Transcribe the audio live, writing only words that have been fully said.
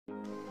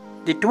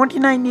The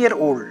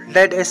 29-year-old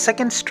led a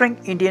second-string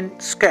Indian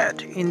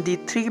squad in the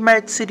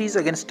three-match series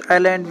against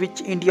Ireland,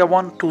 which India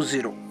won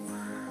 2-0.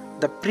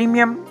 The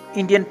premium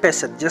Indian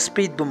pacer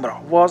Jasprit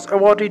Bumrah was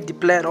awarded the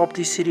Player of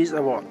the Series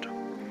award.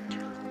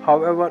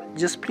 However,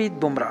 Jasprit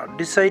Bumrah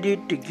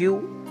decided to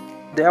give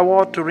the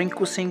award to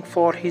Rinku Singh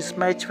for his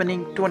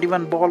match-winning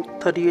 21-ball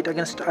 38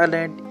 against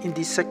Ireland in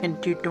the second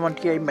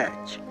T20I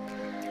match.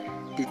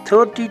 The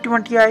third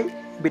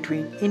T20I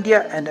between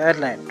India and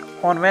Ireland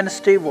on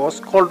Wednesday was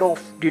called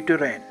off due to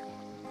rain.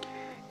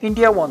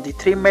 India won the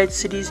three-match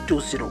series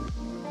 2-0.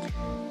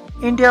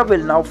 India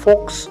will now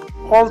focus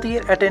all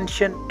their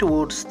attention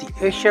towards the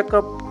Asia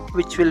Cup,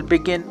 which will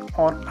begin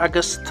on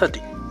August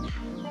 30.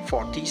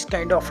 For these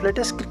kind of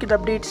latest cricket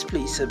updates,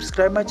 please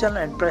subscribe my channel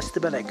and press the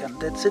bell icon.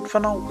 That's it for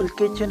now. We'll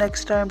catch you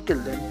next time. Till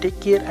then, take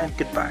care and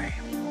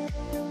goodbye.